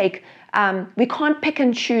we take. We can't pick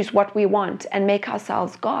and choose what we want and make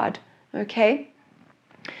ourselves God. Okay?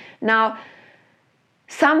 Now,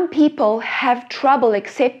 some people have trouble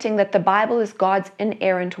accepting that the Bible is God's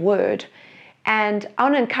inerrant word. And I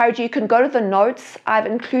want to encourage you, you can go to the notes. I've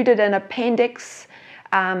included an appendix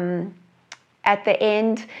at the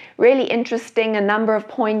end. Really interesting, a number of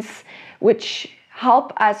points which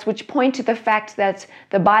help us, which point to the fact that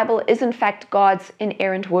the Bible is in fact God's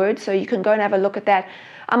inerrant word. So you can go and have a look at that.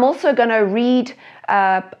 I'm also going to read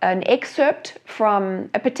an excerpt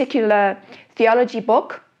from a particular theology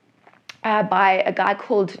book by a guy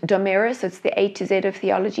called Domerus. It's the A to Z of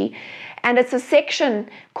theology. And it's a section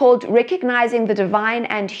called Recognizing the Divine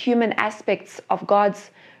and Human Aspects of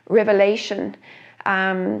God's Revelation.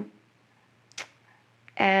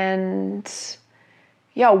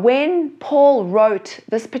 When Paul wrote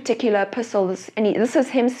this particular epistle, this is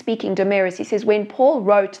him speaking, Domerus. He says, when Paul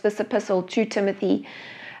wrote this epistle to Timothy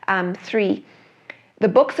 3, the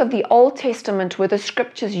books of the Old Testament were the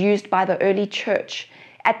scriptures used by the early church.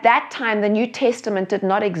 At that time, the New Testament did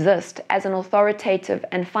not exist as an authoritative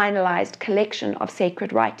and finalized collection of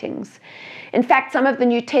sacred writings. In fact, some of the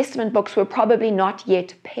New Testament books were probably not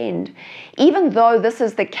yet penned. Even though this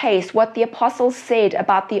is the case, what the apostles said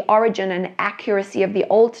about the origin and accuracy of the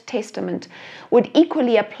Old Testament would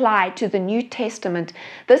equally apply to the New Testament.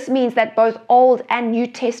 This means that both Old and New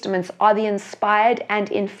Testaments are the inspired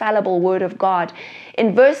and infallible Word of God.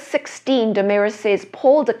 In verse 16, Domerus says,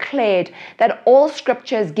 Paul declared that all scripture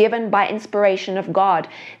Scripture is given by inspiration of God.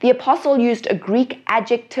 The apostle used a Greek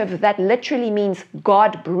adjective that literally means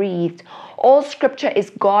God-breathed. All Scripture is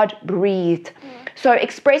God-breathed. So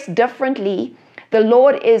expressed differently, the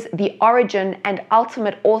Lord is the origin and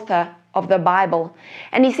ultimate author of the Bible.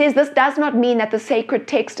 And he says this does not mean that the sacred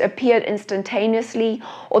text appeared instantaneously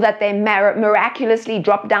or that they miraculously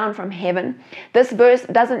dropped down from heaven. This verse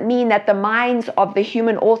doesn't mean that the minds of the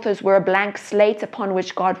human authors were a blank slate upon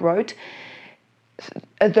which God wrote.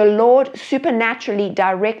 The Lord supernaturally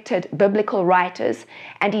directed biblical writers,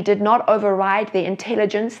 and he did not override their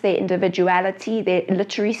intelligence, their individuality, their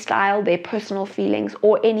literary style, their personal feelings,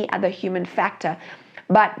 or any other human factor.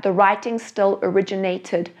 But the writing still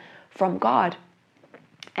originated from God.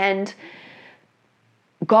 And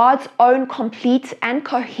God's own complete and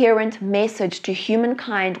coherent message to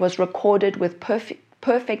humankind was recorded with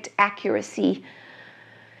perfect accuracy.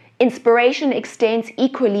 Inspiration extends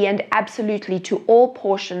equally and absolutely to all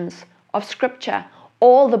portions of Scripture.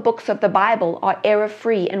 All the books of the Bible are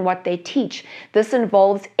error-free in what they teach. This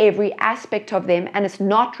involves every aspect of them, and it's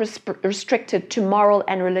not restricted to moral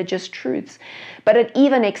and religious truths, but it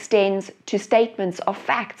even extends to statements of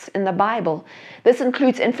facts in the Bible. This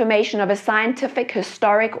includes information of a scientific,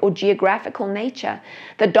 historic, or geographical nature.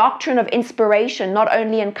 The doctrine of inspiration not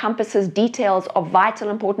only encompasses details of vital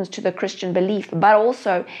importance to the Christian belief, but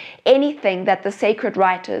also anything that the sacred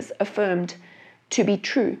writers affirmed to be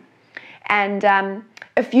true. And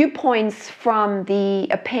a few points from the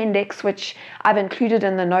appendix, which I've included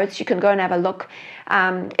in the notes. You can go and have a look.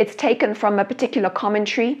 It's taken from a particular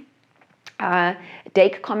commentary,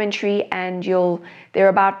 Dake commentary, and there are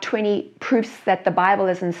about 20 proofs that the Bible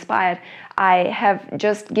is inspired. I have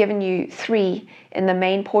just given you 3 in the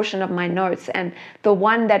main portion of my notes, and the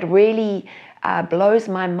one that really blows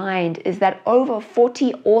my mind is that over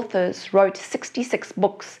 40 authors wrote 66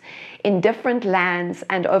 books in different lands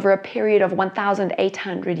and over a period of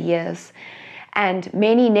 1,800 years. And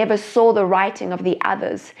many never saw the writing of the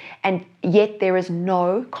others, and yet there is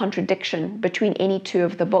no contradiction between any 2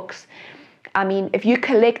 of the books. I mean, if you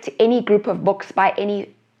collect any group of books by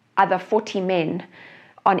any other 40 men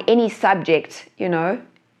on any subject,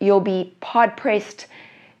 you'll be hard-pressed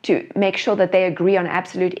to make sure that they agree on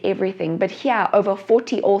absolute everything. But here, over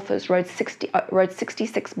 40 authors wrote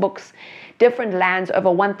 66 books, different lands over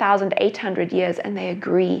 1,800 years, and they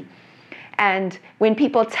agree. And when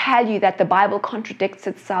people tell you that the Bible contradicts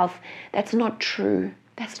itself, that's not true.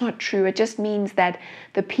 That's not true. It just means that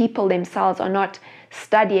the people themselves are not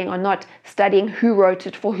studying who wrote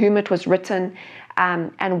it, for whom it was written,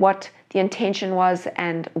 and what the intention was,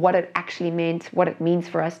 and what it actually meant, what it means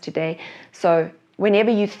for us today. So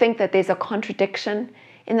whenever you think that there's a contradiction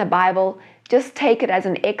in the Bible, just take it as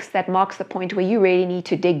an X that marks the point where you really need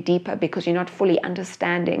to dig deeper because you're not fully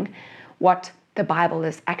understanding what the Bible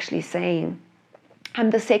is actually saying.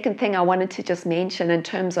 And the second thing I wanted to just mention in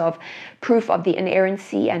terms of proof of the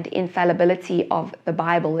inerrancy and infallibility of the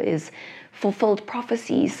Bible is fulfilled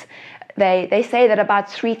prophecies. They say that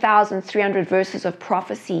about 3,300 verses of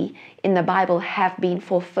prophecy in the Bible have been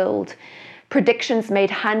fulfilled. Predictions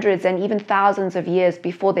made hundreds and even thousands of years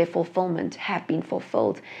before their fulfillment have been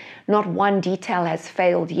fulfilled. Not one detail has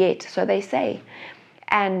failed yet, so they say.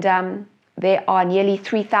 And there are nearly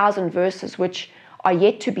 3,000 verses which are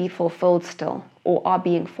yet to be fulfilled still, or are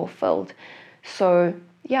being fulfilled. So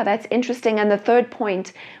yeah, that's interesting. And the third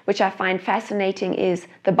point, which I find fascinating, is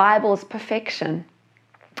the Bible's perfection.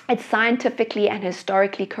 It's scientifically and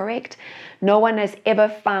historically correct. No one has ever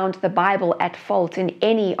found the Bible at fault in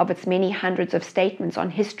any of its many hundreds of statements on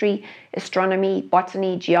history, astronomy,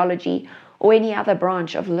 botany, geology, or any other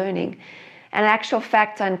branch of learning. And in actual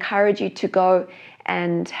fact, I encourage you to go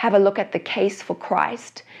and have a look at the Case for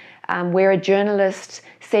Christ, where a journalist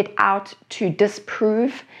set out to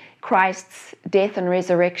disprove Christ's death and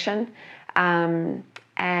resurrection, and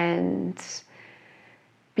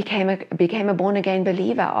became a born-again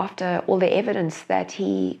believer after all the evidence that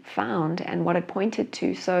he found and what it pointed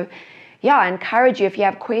to. So yeah, I encourage you, if you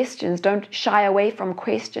have questions, don't shy away from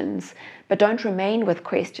questions, but don't remain with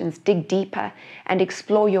questions. Dig deeper and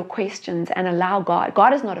explore your questions and allow God.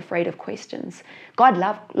 God is not afraid of questions. God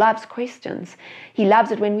loves questions. He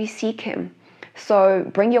loves it when we seek him. So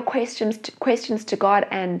bring your questions to God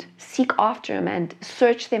and seek after him and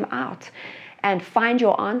search them out and find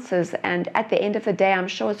your answers. And at the end of the day, I'm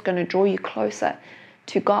sure it's going to draw you closer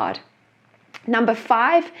to God. Number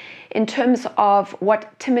 5, in terms of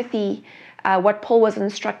what Paul was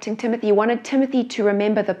instructing Timothy, he wanted Timothy to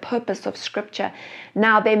remember the purpose of Scripture.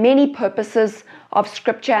 Now, there are many purposes of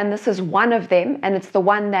Scripture, and this is one of them, and it's the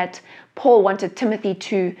one that Paul wanted Timothy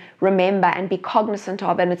to remember and be cognizant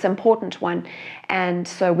of, and it's an important one. And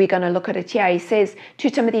so we're going to look at it here. He says, 2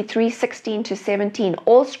 Timothy 3:16-17,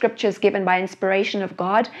 all scripture is given by inspiration of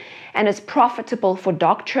God and is profitable for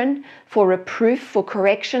doctrine, for reproof, for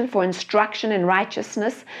correction, for instruction in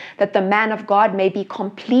righteousness, that the man of God may be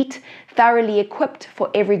complete, thoroughly equipped for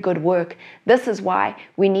every good work. This is why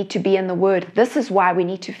we need to be in the Word. This is why we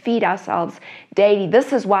need to feed ourselves daily.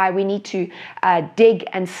 This is why we need to dig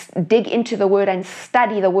into the Word and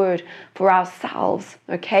study the Word for ourselves.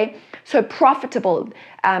 Okay, so profitable.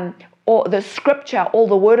 Or the scripture, all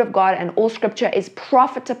the word of God and all scripture is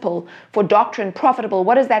profitable for doctrine. Profitable,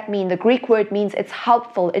 what does that mean? The Greek word means it's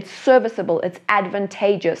helpful, it's serviceable, it's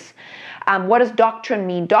advantageous. What does doctrine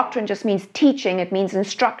mean? Doctrine just means teaching, it means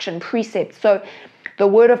instruction, precept. So the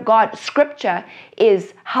word of God, scripture,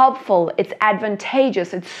 is helpful, it's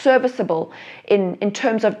advantageous, it's serviceable in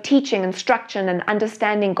terms of teaching, instruction, and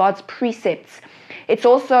understanding God's precepts. It's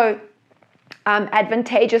also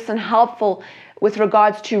advantageous and helpful with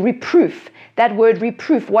regards to reproof. That word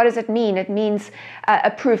reproof, what does it mean? It means a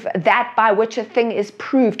proof, that by which a thing is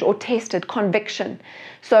proved or tested, conviction.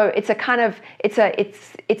 So it's a kind of, it's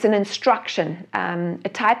an instruction, a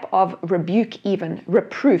type of rebuke even,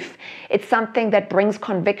 reproof. It's something that brings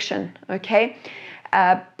conviction, okay?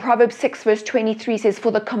 Proverbs 6 verse 23 says, for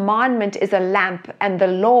the commandment is a lamp and the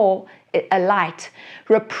law a light.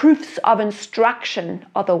 Reproofs of instruction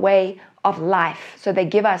are the way of life. So they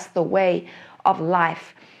give us the way of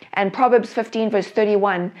life. And Proverbs 15 verse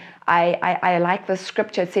 31, I like this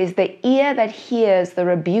scripture. It says, the ear that hears the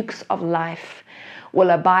rebukes of life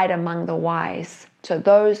will abide among the wise. So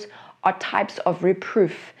those are types of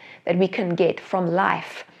reproof that we can get from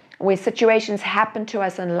life. When situations happen to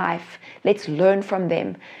us in life, let's learn from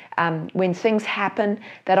them. When things happen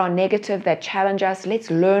that are negative, that challenge us,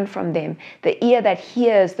 let's learn from them. The ear that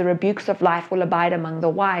hears the rebukes of life will abide among the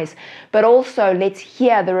wise. But also, let's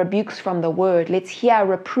hear the rebukes from the word. Let's hear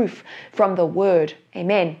reproof from the word.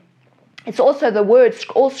 Amen. It's also the word,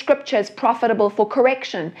 all scripture is profitable for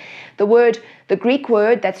correction. The Greek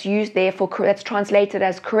word that's used there that's translated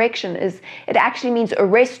as correction it actually means a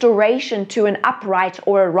restoration to an upright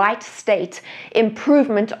or a right state,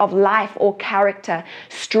 improvement of life or character,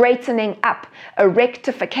 straightening up, a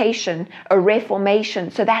rectification, a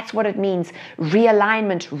reformation. So that's what it means.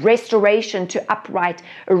 Realignment, restoration to upright,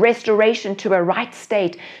 a restoration to a right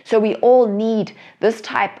state. So we all need this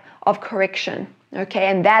type of correction. Okay,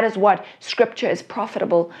 and that is what scripture is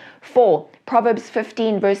profitable for. Proverbs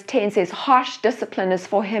 15 verse 10 says, harsh discipline is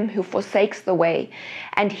for him who forsakes the way,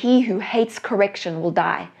 and he who hates correction will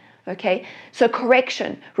die. Okay, so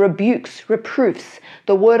correction, rebukes, reproofs,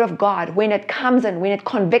 the word of God, when it comes in, when it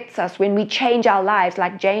convicts us, when we change our lives,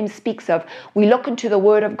 like James speaks of, we look into the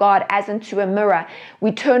word of God as into a mirror.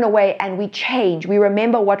 We turn away and we change. We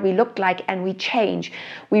remember what we looked like and we change.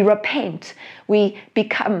 We repent. We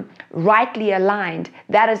become rightly aligned.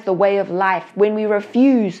 That is the way of life. When we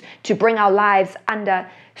refuse to bring our lives under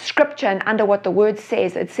scripture and under what the word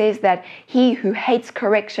says, it says that he who hates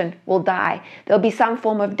correction will die. There'll be some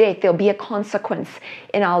form of death. There'll be a consequence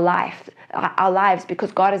in our lives,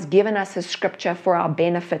 because God has given us his scripture for our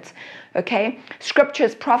benefit. Okay, scripture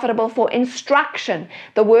is profitable for instruction.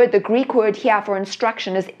 The Greek word here for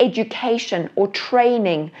instruction is education or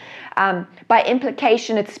training. By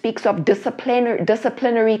implication, it speaks of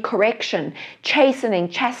disciplinary correction, chastening,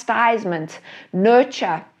 chastisement,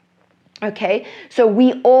 nurture. Okay, so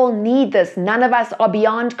we all need this. None of us are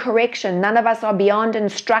beyond correction. None of us are beyond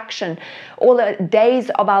instruction. All the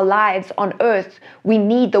days of our lives on earth, we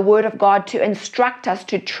need the word of God to instruct us,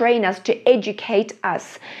 to train us, to educate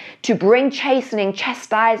us, to bring chastening,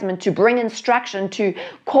 chastisement, to bring instruction, to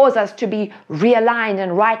cause us to be realigned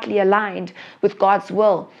and rightly aligned with God's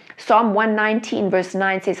will. Psalm 119 verse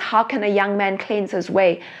 9 says, how can a young man cleanse his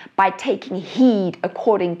way? By taking heed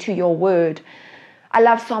according to your word. I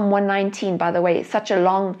love Psalm 119, by the way. It's such a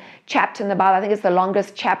long chapter in the Bible. I think it's the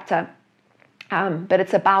longest chapter. But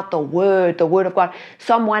it's about the word of God.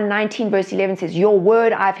 Psalm 119 verse 11 says, your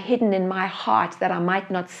word I've hidden in my heart that I might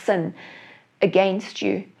not sin against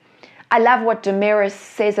you. I love what Damaris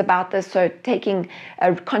says about this. So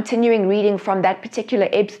continuing reading from that particular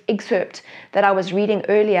excerpt that I was reading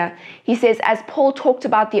earlier, he says, as Paul talked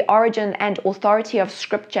about the origin and authority of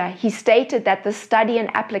scripture, he stated that the study and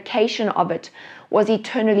application of it was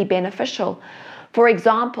eternally beneficial. For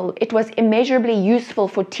example, it was immeasurably useful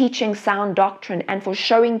for teaching sound doctrine and for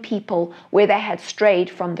showing people where they had strayed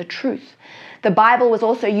from the truth. The Bible was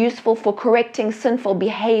also useful for correcting sinful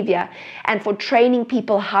behavior and for training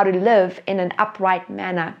people how to live in an upright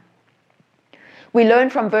manner. We learn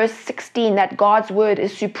from verse 16 that God's word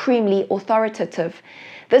is supremely authoritative.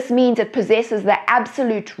 This means it possesses the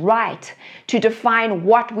absolute right to define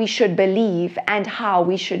what we should believe and how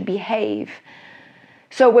we should behave.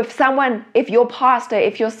 So if your pastor,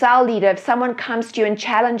 if your cell leader, if someone comes to you and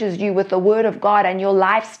challenges you with the word of God and your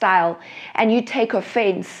lifestyle and you take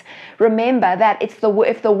offense, remember that if the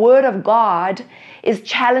word of God is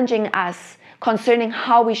challenging us concerning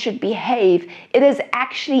how we should behave, it is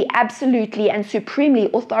actually absolutely and supremely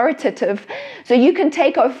authoritative. So you can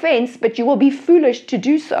take offense, but you will be foolish to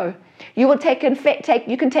do so. You can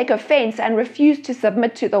take offense and refuse to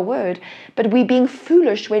submit to the word, but we're being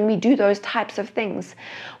foolish when we do those types of things.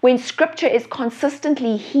 When scripture is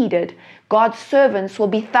consistently heeded, God's servants will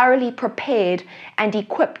be thoroughly prepared and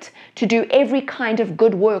equipped to do every kind of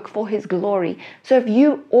good work for his glory. So if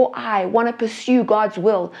you or I want to pursue God's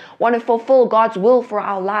will, want to fulfill God's will for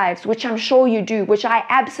our lives, which I'm sure you do, which I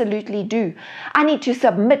absolutely do, I need to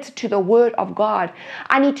submit to the word of God.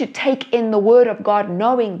 I need to take in the word of God,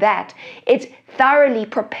 knowing that it thoroughly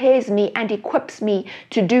prepares me and equips me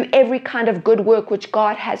to do every kind of good work which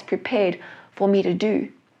God has prepared for me to do.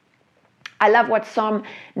 I love what Psalm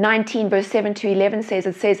 19 verse 7 to 11 says.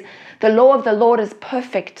 It says, "The law of the Lord is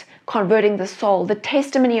perfect, converting the soul. The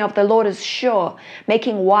testimony of the Lord is sure,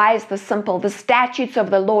 making wise the simple. The statutes of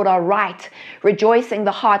the Lord are right, rejoicing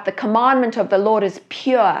the heart. The commandment of the Lord is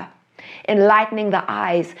pure, enlightening the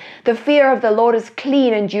eyes. The fear of the Lord is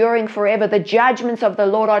clean, enduring forever. The judgments of the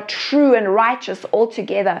Lord are true and righteous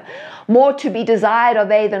altogether. More to be desired are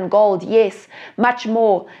they than gold, yes, much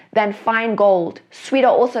more than fine gold, sweeter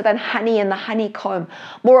also than honey in the honeycomb.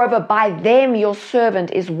 Moreover, by them your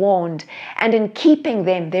servant is warned, and in keeping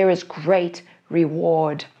them there is great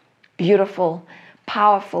reward." Beautiful,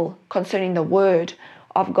 powerful concerning the word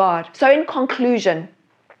of God. So in conclusion,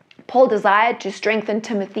 Paul desired to strengthen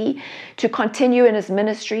Timothy, to continue in his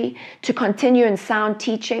ministry, to continue in sound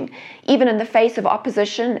teaching, even in the face of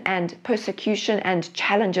opposition and persecution and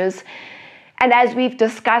challenges. And as we've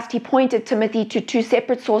discussed, he pointed Timothy to two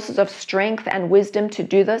separate sources of strength and wisdom to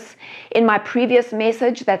do this. In my previous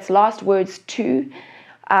message, that's Last Words 2,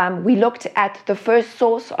 we looked at the first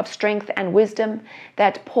source of strength and wisdom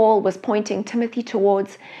that Paul was pointing Timothy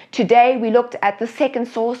towards. Today, we looked at the second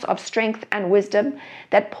source of strength and wisdom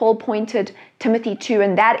that Paul pointed Timothy to,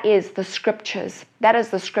 and that is the scriptures. That is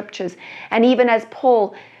the scriptures. And even as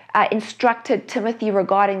Paul instructed Timothy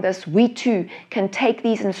regarding this, we too can take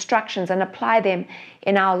these instructions and apply them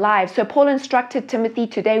in our lives. So Paul instructed Timothy,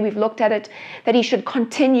 today we've looked at it, that he should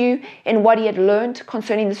continue in what he had learned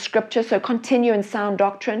concerning the scripture, so continue in sound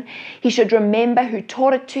doctrine. He should remember who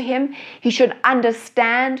taught it to him. He should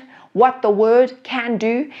understand what the word can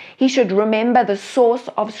do. He should remember the source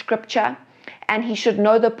of scripture, and he should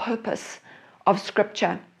know the purpose of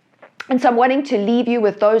scripture. And so I'm wanting to leave you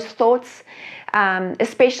with those thoughts,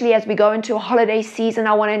 especially as we go into a holiday season.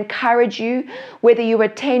 I want to encourage you, whether you're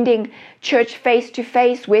attending church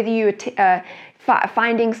face-to-face, whether you're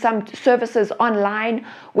finding some services online,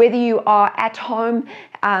 whether you are at home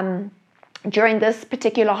during this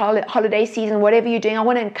particular holiday season, whatever you're doing, I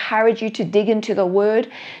want to encourage you to dig into the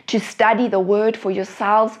word, to study the word for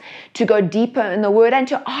yourselves, to go deeper in the word, and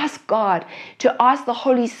to ask God, to ask the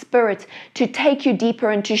Holy Spirit to take you deeper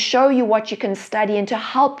and to show you what you can study and to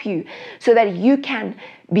help you so that you can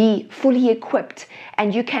be fully equipped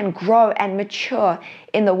and you can grow and mature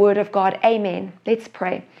in the word of God. Amen. Let's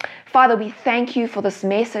pray. Father, we thank you for this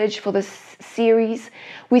message, for this series.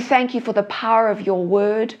 We thank you for the power of your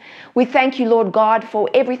word. We thank you, Lord God, for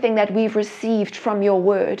everything that we've received from your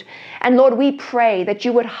word. And Lord, we pray that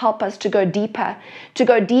you would help us to go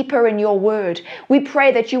deeper in your word. We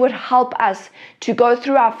pray that you would help us to go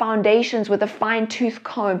through our foundations with a fine-tooth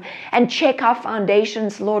comb and check our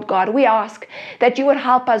foundations, Lord God. We ask that you would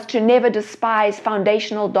help us to never despise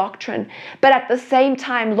foundational doctrine, but at the same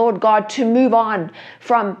time, Lord God, to move on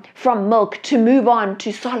from milk, to move on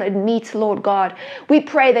to solid meat, Lord God. We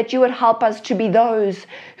pray that you would help us to be those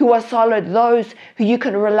who are solid, those who you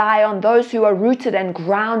can rely on, those who are rooted and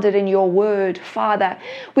grounded in your word, Father.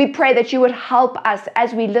 We pray that you would help us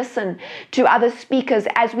as we listen to other speakers,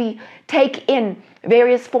 as we take in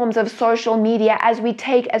various forms of social media, as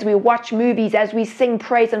we watch movies, as we sing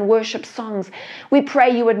praise and worship songs. We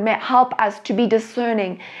pray you would help us to be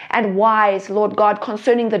discerning and wise, Lord God,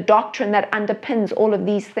 concerning the doctrine that underpins all of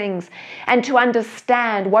these things, and to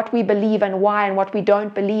understand what we believe and why, and what we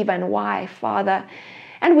don't believe and why, Father.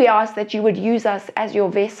 And we ask that you would use us as your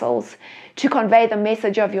vessels to convey the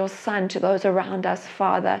message of your Son to those around us,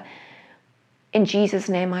 Father. In Jesus'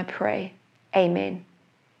 name I pray. Amen.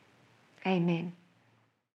 Amen.